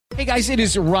Hey guys, it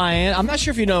is Ryan. I'm not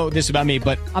sure if you know this about me,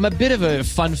 but I'm a bit of a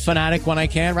fun fanatic when I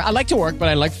can. I like to work, but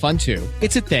I like fun too.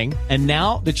 It's a thing. And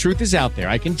now the truth is out there.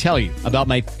 I can tell you about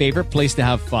my favorite place to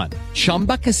have fun.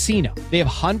 Chumba Casino. They have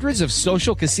hundreds of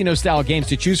social casino style games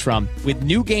to choose from with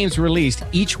new games released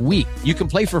each week. You can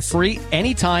play for free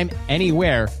anytime,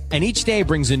 anywhere. And each day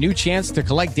brings a new chance to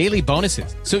collect daily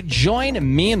bonuses. So join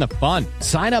me in the fun.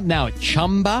 Sign up now at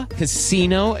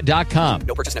ChumbaCasino.com.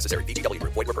 No purchase necessary. VGW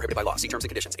Group. Void where prohibited by law. See terms and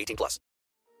conditions. 18+.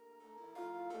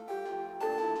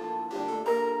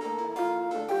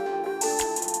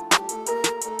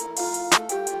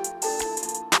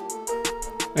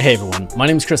 Hey everyone, my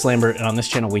name is Chris Lambert, and on this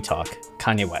channel we talk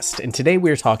Kanye West. And today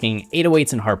we are talking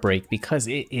 808s and Heartbreak because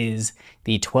it is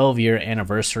the 12-year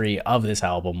anniversary of this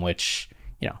album, which,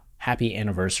 happy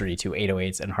anniversary to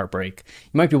 808s and Heartbreak.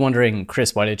 You might be wondering,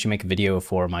 Chris, why didn't you make a video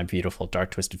for My Beautiful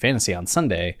Dark Twisted Fantasy on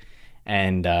Sunday?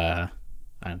 And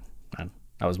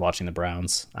I was watching the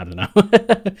Browns. I don't know.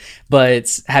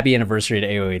 But happy anniversary to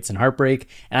 808s and Heartbreak.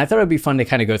 And I thought it would be fun to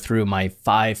kind of go through my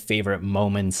 5 favorite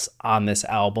moments on this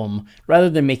album,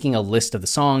 rather than making a list of the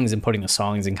songs and putting the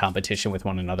songs in competition with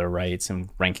one another, right?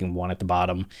 And ranking one at the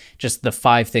bottom. Just the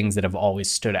 5 things that have always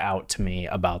stood out to me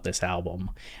about this album.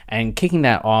 And kicking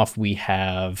that off, we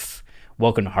have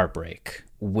Welcome to Heartbreak,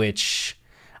 which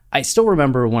I still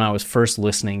remember when I was first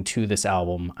listening to this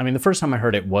album. I mean, the first time I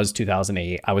heard it was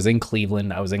 2008. I was in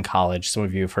Cleveland. I was in college. Some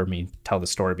of you have heard me tell the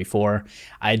story before.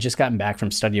 I had just gotten back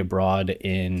from study abroad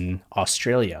in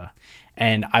Australia,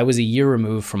 and I was a year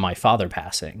removed from my father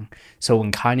passing. So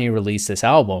when Kanye released this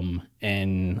album,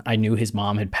 and I knew his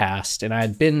mom had passed, and I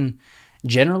had been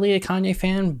generally a Kanye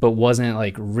fan, but wasn't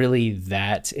like really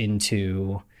that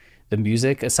into the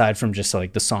music, aside from just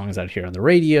like the songs I'd hear on the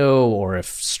radio, or if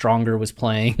Stronger was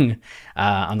playing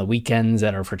on the weekends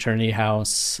at our fraternity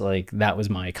house. Like, that was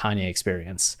my Kanye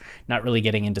experience. Not really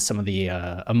getting into some of the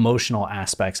emotional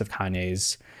aspects of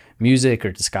Kanye's music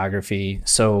or discography.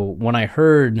 So when I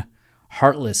heard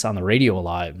Heartless on the radio a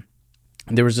lot,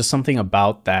 there was just something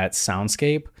about that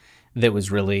soundscape that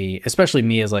was really, especially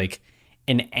me as like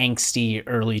an angsty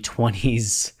early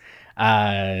 20s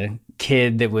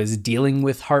kid that was dealing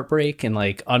with heartbreak and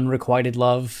like unrequited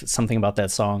love, something about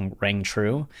that song rang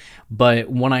true. But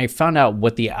when I found out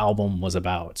what the album was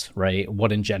about, right,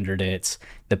 what engendered it,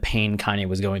 the pain Kanye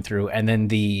was going through, and then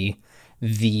the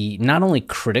not only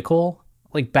critical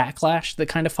like backlash that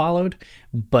kind of followed,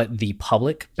 but the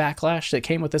public backlash that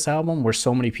came with this album, where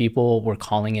so many people were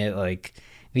calling it like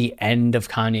the end of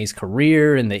Kanye's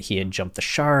career, and that he had jumped the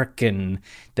shark, and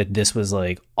that this was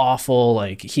like awful,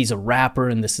 like he's a rapper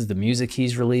and this is the music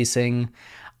he's releasing.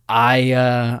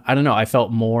 I don't know, I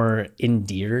felt more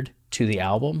endeared to the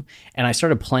album, and I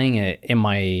started playing it in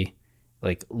my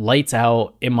like lights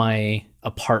out in my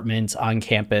apartment on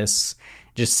campus,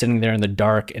 just sitting there in the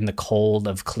dark in the cold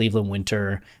of Cleveland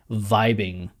winter,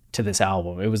 vibing to this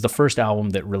album. It was the first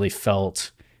album that really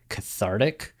felt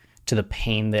cathartic to the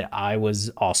pain that I was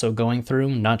also going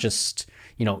through, not just,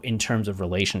 in terms of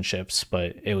relationships,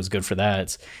 but it was good for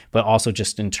that, but also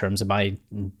just in terms of my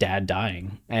dad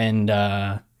dying. And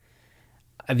the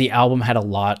album had a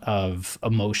lot of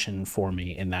emotion for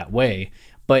me in that way,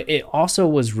 but it also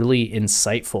was really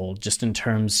insightful just in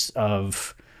terms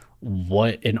of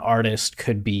what an artist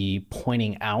could be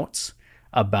pointing out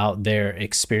about their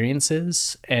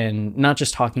experiences, and not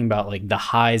just talking about like the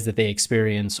highs that they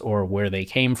experience or where they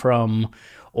came from,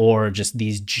 or just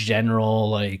these general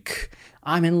like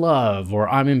I'm in love or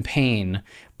I'm in pain,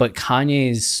 but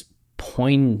Kanye's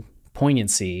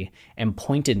poignancy and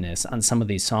pointedness on some of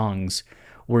these songs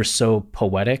were so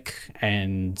poetic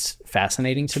and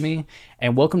fascinating to me.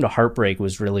 And Welcome to Heartbreak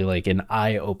was really like an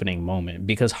eye-opening moment,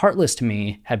 because Heartless to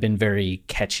me had been very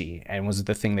catchy and was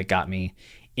the thing that got me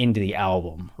into the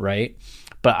album, right?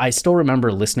 But I still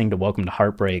remember listening to Welcome to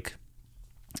Heartbreak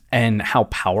and how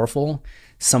powerful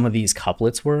some of these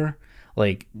couplets were.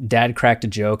 Like, Dad cracked a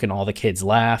joke and all the kids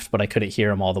laughed, but I couldn't hear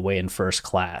him all the way in first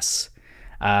class.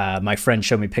 My friend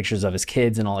showed me pictures of his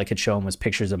kids, and all I could show him was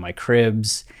pictures of my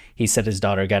cribs. He said his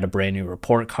daughter got a brand new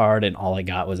report card, and all I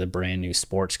got was a brand new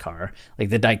sports car. Like,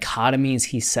 the dichotomies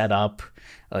he set up,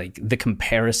 like the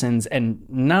comparisons, and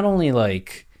not only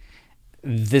like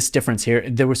this difference here,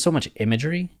 there was so much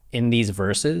imagery in these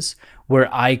verses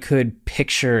where I could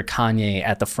picture Kanye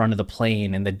at the front of the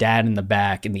plane and the dad in the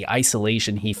back, and the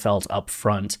isolation he felt up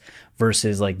front,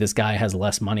 versus like this guy has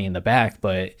less money in the back,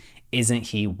 but isn't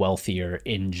he wealthier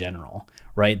in general,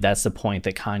 right? That's the point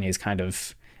that Kanye is kind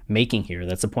of making here.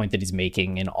 That's the point that he's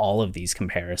making in all of these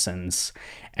comparisons.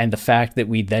 And the fact that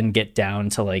we then get down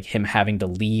to like him having to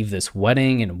leave this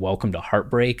wedding and Welcome to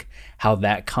Heartbreak, how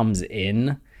that comes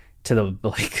in to the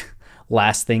like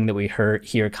last thing that we hear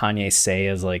Kanye say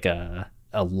as like a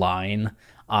line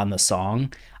on the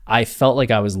song, I felt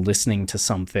like I was listening to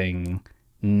something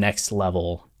next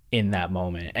level in that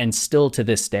moment. And still to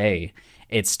this day,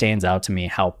 it stands out to me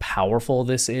how powerful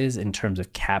this is in terms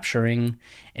of capturing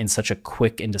in such a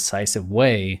quick and decisive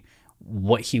way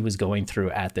what he was going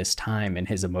through at this time and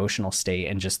his emotional state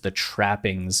and just the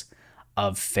trappings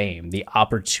of fame, the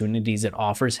opportunities it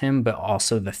offers him, but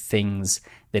also the things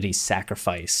that he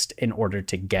sacrificed in order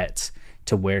to get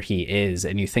to where he is.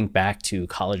 And you think back to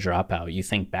College Dropout, you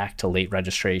think back to Late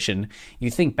Registration,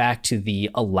 you think back to the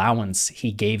allowance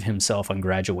he gave himself on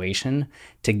graduation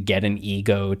to get an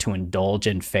ego, to indulge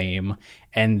in fame,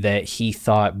 and that he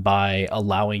thought by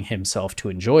allowing himself to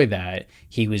enjoy that,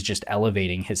 he was just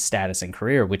elevating his status and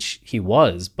career, which he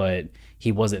was, but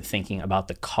he wasn't thinking about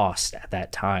the cost at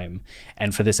that time.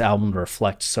 And for this album to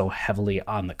reflect so heavily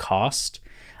on the cost,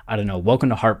 I don't know, Welcome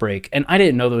to Heartbreak. And I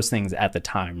didn't know those things at the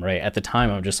time, right? At the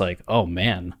time, I'm just like, oh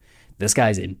man, this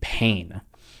guy's in pain.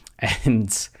 And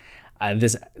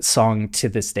this song to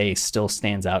this day still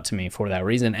stands out to me for that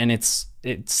reason. And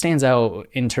it stands out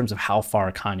in terms of how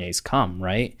far Kanye's come,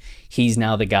 right? He's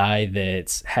now the guy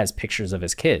that has pictures of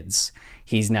his kids.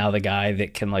 He's now the guy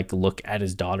that can like look at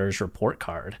his daughter's report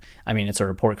card. I mean, it's a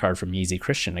report card from Yeezy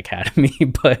Christian Academy,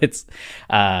 but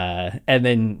and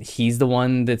then he's the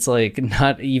one that's like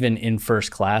not even in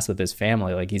first class with his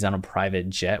family. Like he's on a private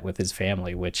jet with his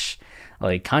family, which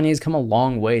like Kanye's come a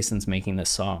long way since making this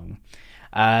song.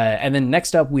 And then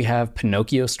next up we have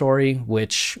Pinocchio Story,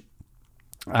 which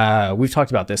we've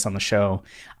talked about this on the show.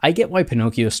 I get why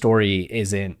Pinocchio Story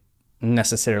isn't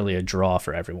necessarily a draw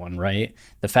for everyone, right?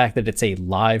 The fact that it's a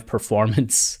live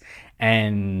performance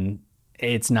and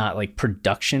it's not like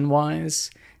production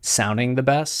wise sounding the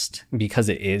best because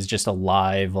it is just a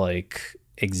live like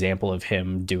example of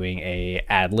him doing a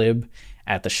ad lib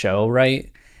at the show,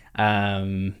 right?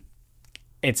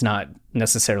 It's not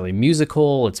necessarily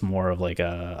musical. It's more of like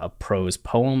a prose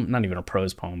poem, not even a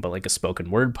prose poem, but like a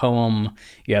spoken word poem.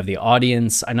 You have the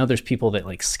audience. I know there's people that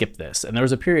like skip this. And there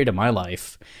was a period of my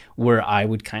life where I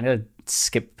would kind of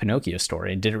skip Pinocchio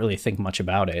Story and didn't really think much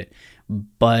about it.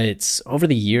 But over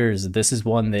the years, this is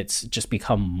one that's just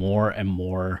become more and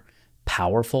more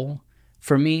powerful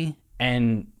for me.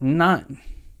 And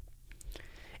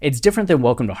it's different than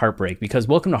Welcome to Heartbreak, because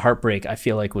Welcome to Heartbreak, I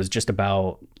feel like, was just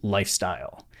about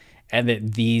lifestyle. And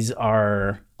that these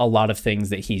are a lot of things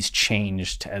that he's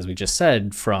changed, as we just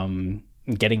said, from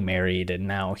getting married, and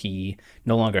now he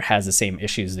no longer has the same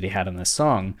issues that he had in this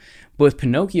song. But with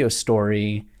Pinocchio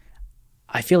Story,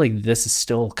 I feel like this is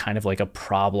still kind of like a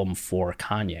problem for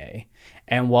Kanye.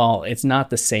 And while it's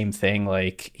not the same thing,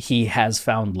 like he has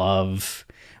found love,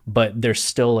 but there's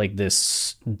still like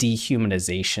this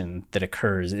dehumanization that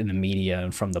occurs in the media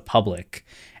and from the public.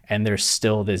 And there's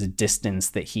still this distance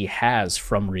that he has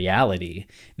from reality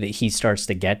that he starts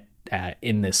to get at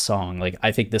in this song. Like,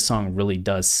 I think this song really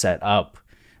does set up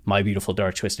My Beautiful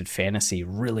Dark Twisted Fantasy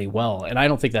really well. And I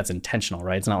don't think that's intentional,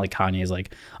 right? It's not like Kanye's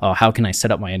like, oh, how can I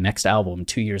set up my next album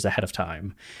 2 years ahead of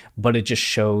time? But it just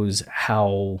shows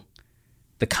how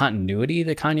the continuity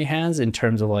that Kanye has in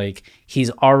terms of like, he's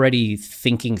already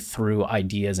thinking through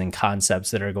ideas and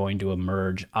concepts that are going to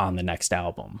emerge on the next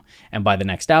album. And by the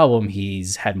next album,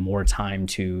 he's had more time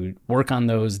to work on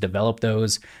those, develop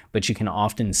those, but you can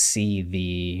often see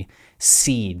the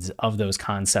seeds of those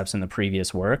concepts in the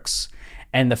previous works.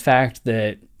 And the fact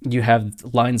that you have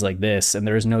lines like this, and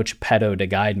there is no Geppetto to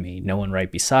guide me, no one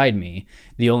right beside me,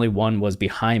 the only one was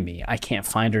behind me. I can't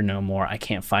find her no more. I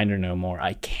can't find her no more.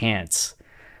 I can't.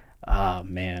 Oh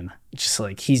man, just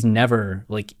like he's never,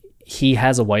 like, he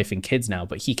has a wife and kids now,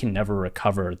 but he can never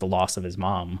recover the loss of his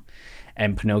mom.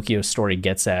 And Pinocchio Story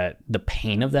gets at the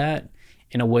pain of that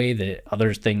in a way that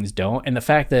other things don't. And the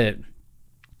fact that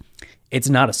it's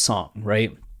not a song,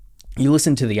 right? You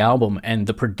listen to the album and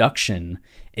the production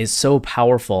is so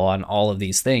powerful on all of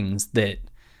these things that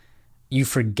you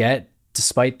forget,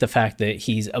 despite the fact that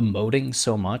he's emoting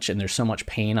so much and there's so much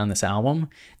pain on this album,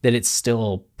 that it's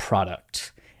still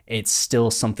product. It's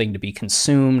still something to be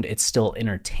consumed. It's still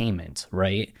entertainment,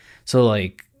 right? So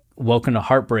like Welcome to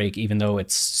Heartbreak, even though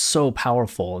it's so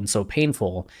powerful and so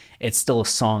painful, it's still a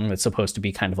song that's supposed to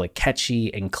be kind of like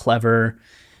catchy and clever.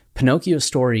 Pinocchio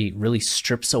Story really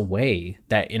strips away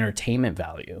that entertainment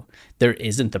value. There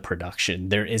isn't the production,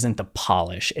 there isn't the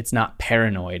polish. It's not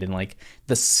Paranoid and like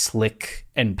the slick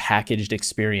and packaged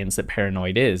experience that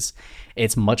Paranoid is.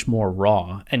 It's much more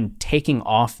raw, and taking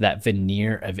off that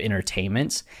veneer of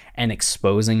entertainment and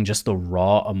exposing just the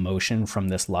raw emotion from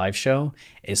this live show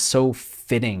is so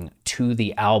fitting to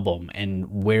the album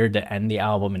and where to end the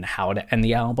album and how to end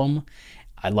the album.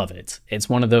 I love it. It's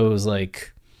one of those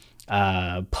like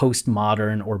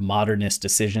postmodern or modernist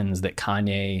decisions that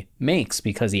Kanye makes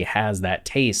because he has that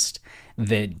taste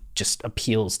that just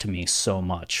appeals to me so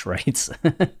much, right?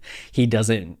 He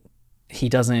doesn't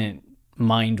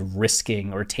mind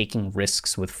risking or taking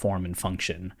risks with form and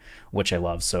function, which I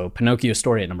love. So Pinocchio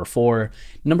Story at number 4.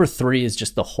 Number 3 is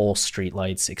just the whole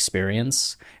Streetlights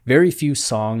experience. Very few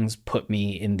songs put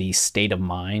me in the state of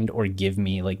mind or give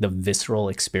me like the visceral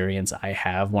experience I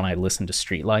have when I listen to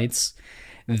Streetlights,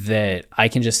 that I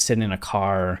can just sit in a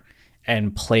car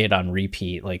and play it on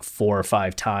repeat like 4 or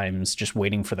 5 times, just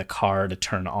waiting for the car to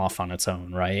turn off on its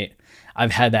own, right?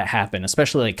 I've had that happen,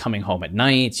 especially like coming home at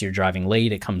night, you're driving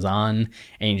late, it comes on,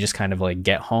 and you just kind of like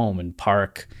get home and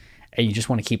park, and you just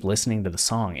want to keep listening to the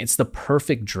song. It's the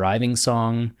perfect driving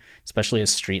song, especially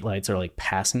as streetlights are like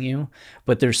passing you.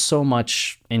 But there's so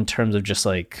much in terms of just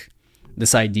like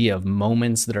this idea of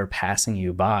moments that are passing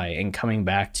you by and coming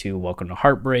back to Welcome to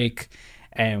Heartbreak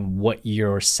and what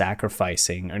you're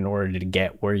sacrificing in order to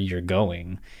get where you're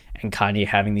going. And Kanye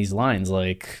having these lines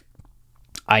like,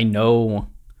 I know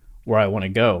where I want to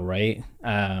go, right?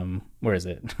 Where is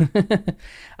it?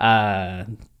 That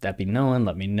be knowing,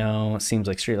 let me know. Seems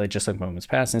like streetlight, just like moments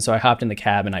passing. So I hopped in the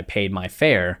cab and I paid my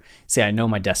fare. See, I know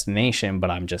my destination,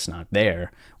 but I'm just not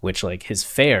there. Which like his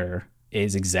fare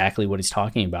is exactly what he's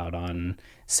talking about on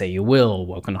Say You Will,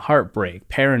 Welcome to Heartbreak,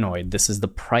 Paranoid. This is the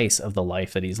price of the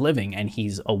life that he's living, and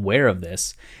he's aware of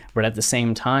this. But at the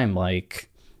same time, like,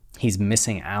 he's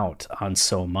missing out on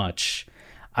so much.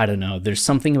 I don't know. There's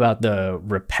something about the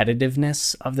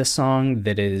repetitiveness of the song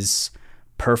that is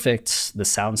perfect. The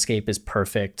soundscape is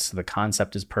perfect. The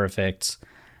concept is perfect.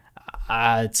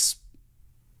 It's,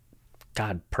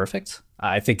 God, perfect?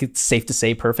 I think it's safe to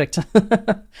say perfect.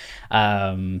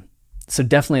 So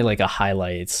definitely like a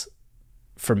highlight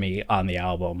for me on the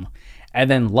album. And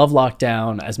then Love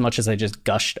Lockdown, as much as I just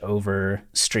gushed over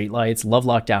Streetlights, Love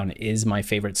Lockdown is my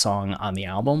favorite song on the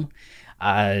album.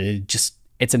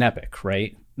 It's an epic,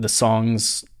 right?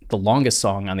 The longest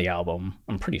song on the album,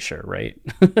 I'm pretty sure, right?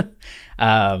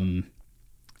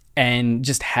 And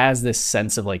just has this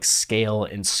sense of like scale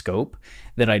and scope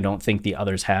that I don't think the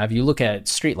others have. You look at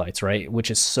Streetlights, right, which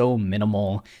is so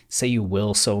minimal. Say You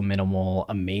Will, so minimal,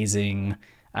 amazing,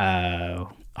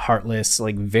 Heartless,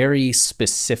 like very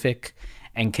specific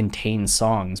and contained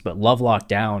songs. But Love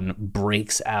Lockdown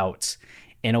breaks out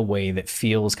in a way that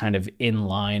feels kind of in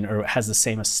line or has the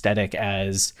same aesthetic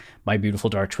as My Beautiful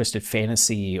Dark Twisted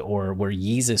Fantasy or where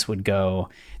Yeezus would go.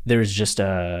 There's just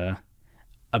a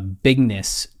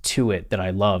bigness to it that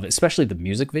I love, especially the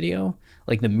music video.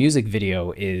 Like the music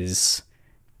video is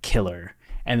killer.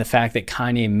 And the fact that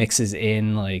Kanye mixes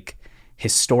in like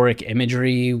historic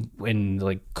imagery and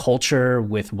like culture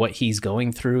with what he's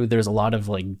going through, there's a lot of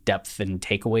like depth and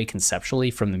takeaway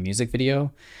conceptually from the music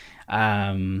video.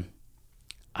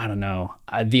 I don't know.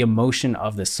 The emotion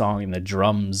of the song and the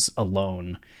drums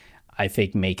alone, I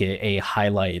think, make it a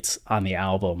highlight on the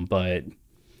album. But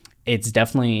it's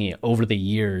definitely over the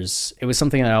years, it was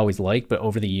something I always liked, but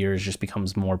over the years just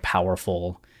becomes more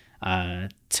powerful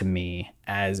to me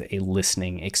as a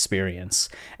listening experience,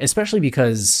 especially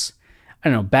because, I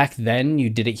don't know, back then you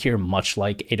didn't hear much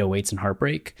like 808s and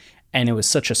Heartbreak, and it was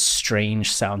such a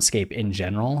strange soundscape in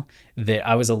general that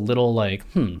I was a little like,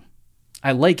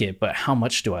 I like it, but how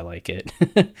much do I like it?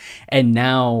 And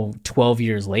now 12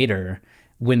 years later,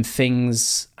 when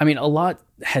things, I mean, a lot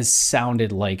has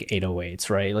sounded like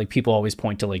 808s, right? Like people always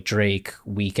point to like Drake,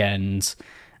 Weeknd,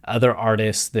 other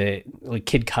artists that like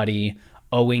Kid Cudi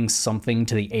owing something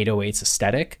to the 808s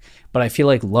aesthetic. But I feel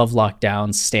like Love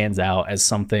Lockdown stands out as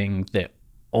something that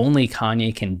only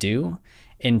Kanye can do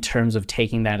in terms of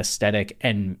taking that aesthetic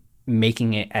and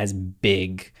making it as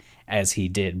big as he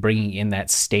did, bringing in that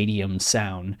stadium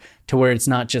sound to where it's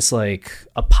not just like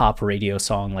a pop radio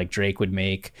song like Drake would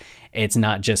make. It's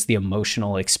not just the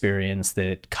emotional experience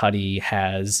that Cudi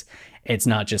has. It's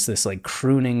not just this like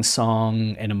crooning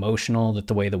song and emotional that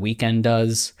the way The Weeknd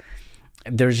does.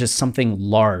 There's just something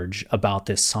large about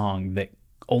this song that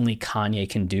only Kanye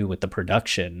can do with the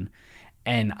production.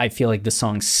 And I feel like the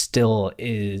song still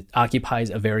occupies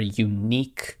a very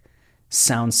unique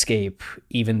soundscape,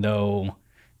 even though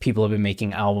people have been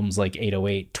making albums like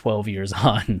 808 12 years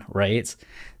on, right?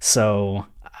 So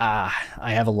I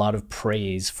have a lot of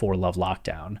praise for Love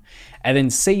Lockdown. And then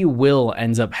Say You Will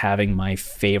ends up having my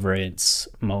favorite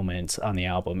moment on the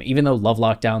album. Even though Love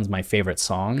Lockdown's my favorite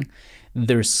song,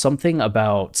 there's something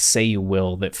about Say You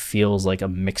Will that feels like a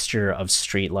mixture of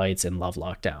Streetlights and Love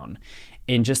Lockdown.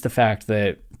 In just the fact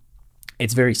that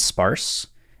it's very sparse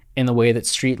in the way that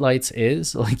Streetlights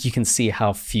is. Like, you can see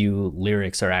how few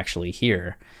lyrics are actually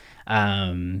here.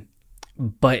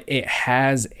 But it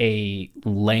has a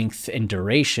length and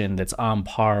duration that's on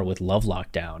par with Love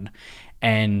Lockdown.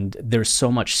 And there's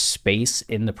so much space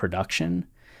in the production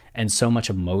and so much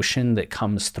emotion that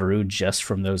comes through just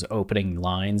from those opening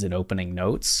lines and opening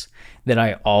notes that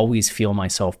I always feel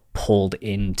myself pulled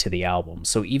into the album.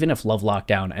 So even if Love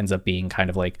Lockdown ends up being kind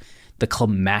of like the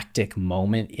climactic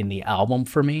moment in the album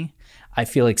for me, I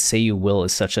feel like Say You Will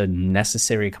is such a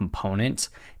necessary component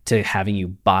to having you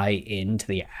buy into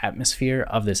the atmosphere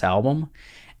of this album.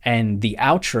 And the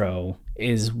outro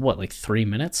is like 3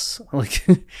 minutes? Like,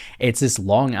 it's this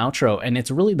long outro, and it's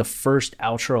really the first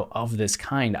outro of this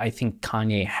kind I think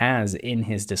Kanye has in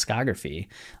his discography.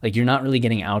 Like, you're not really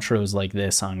getting outros like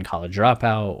this on College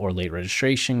Dropout or Late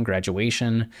Registration,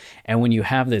 Graduation. And when you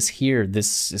have this here,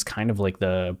 this is kind of like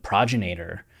the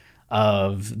progenitor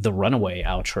of the Runaway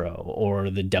outro, or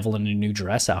the Devil in a New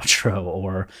Dress outro,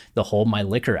 or the Hold My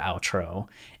Liquor outro.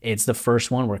 It's the first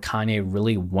one where Kanye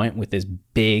really went with this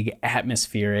big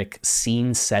atmospheric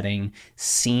scene setting,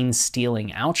 scene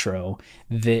stealing outro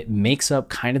that makes up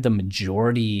kind of the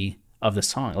majority of the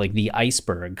song, like the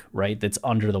iceberg, right? That's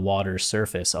under the water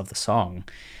surface of the song.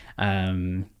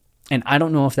 And I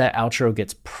don't know if that outro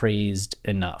gets praised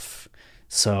enough.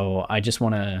 So I just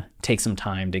want to take some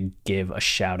time to give a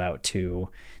shout out to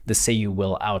the Say You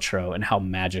Will outro and how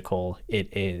magical it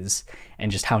is,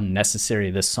 and just how necessary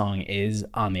this song is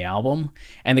on the album.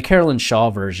 And the Carolyn Shaw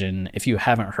version, if you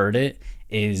haven't heard it,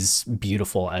 is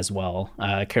beautiful as well.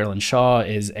 Carolyn Shaw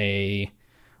is a,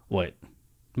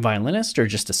 violinist or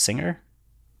just a singer?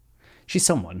 She's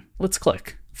someone. Let's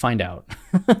click, find out.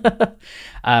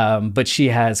 But she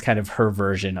has kind of her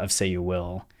version of Say You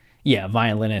Will. Yeah,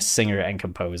 violinist, singer, and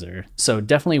composer. So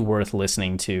definitely worth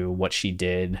listening to what she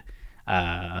did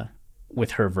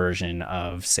with her version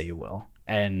of Say You Will.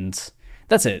 And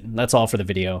that's it. That's all for the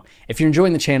video. If you're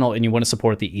enjoying the channel and you want to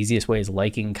support, the easiest way is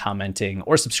liking, commenting,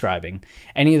 or subscribing.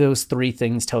 Any of those three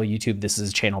things tell YouTube this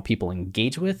is a channel people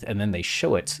engage with, and then they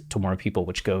show it to more people,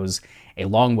 which goes a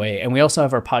long way. And we also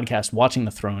have our podcast, Watching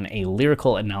the Throne, a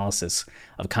lyrical analysis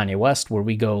of Kanye West, where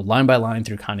we go line by line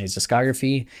through Kanye's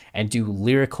discography and do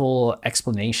lyrical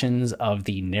explanations of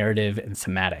the narrative and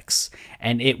thematics.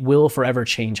 And it will forever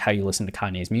change how you listen to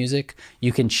Kanye's music.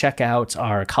 You can check out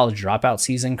our College Dropout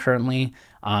season currently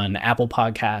on Apple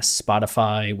Podcasts,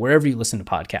 Spotify, wherever you listen to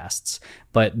podcasts.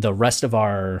 But the rest of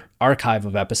our archive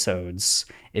of episodes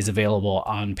is available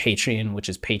on Patreon, which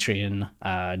is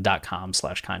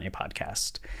patreon.com/Kanye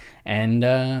Podcast. And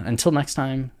until next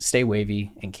time, stay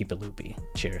wavy and keep it loopy.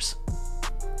 Cheers.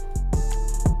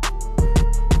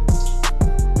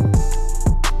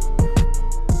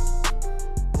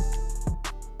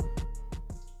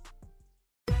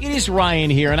 It is Ryan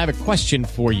here, and I have a question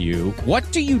for you. What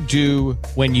do you do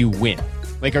when you win?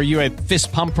 Like, are you a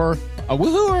fist pumper, a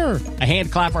woohooer, a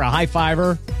hand clapper, a high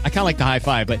fiver? I kind of like the high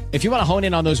five, but if you want to hone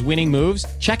in on those winning moves,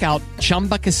 check out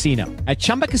Chumba Casino. At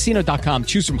ChumbaCasino.com,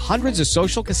 choose from hundreds of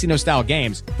social casino-style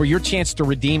games for your chance to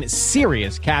redeem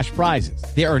serious cash prizes.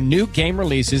 There are new game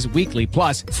releases weekly,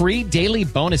 plus free daily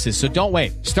bonuses. So don't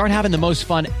wait. Start having the most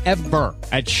fun ever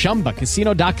at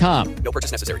ChumbaCasino.com. No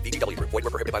purchase necessary. VGW Group. Void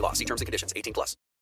where prohibited by law. See terms and conditions. 18+.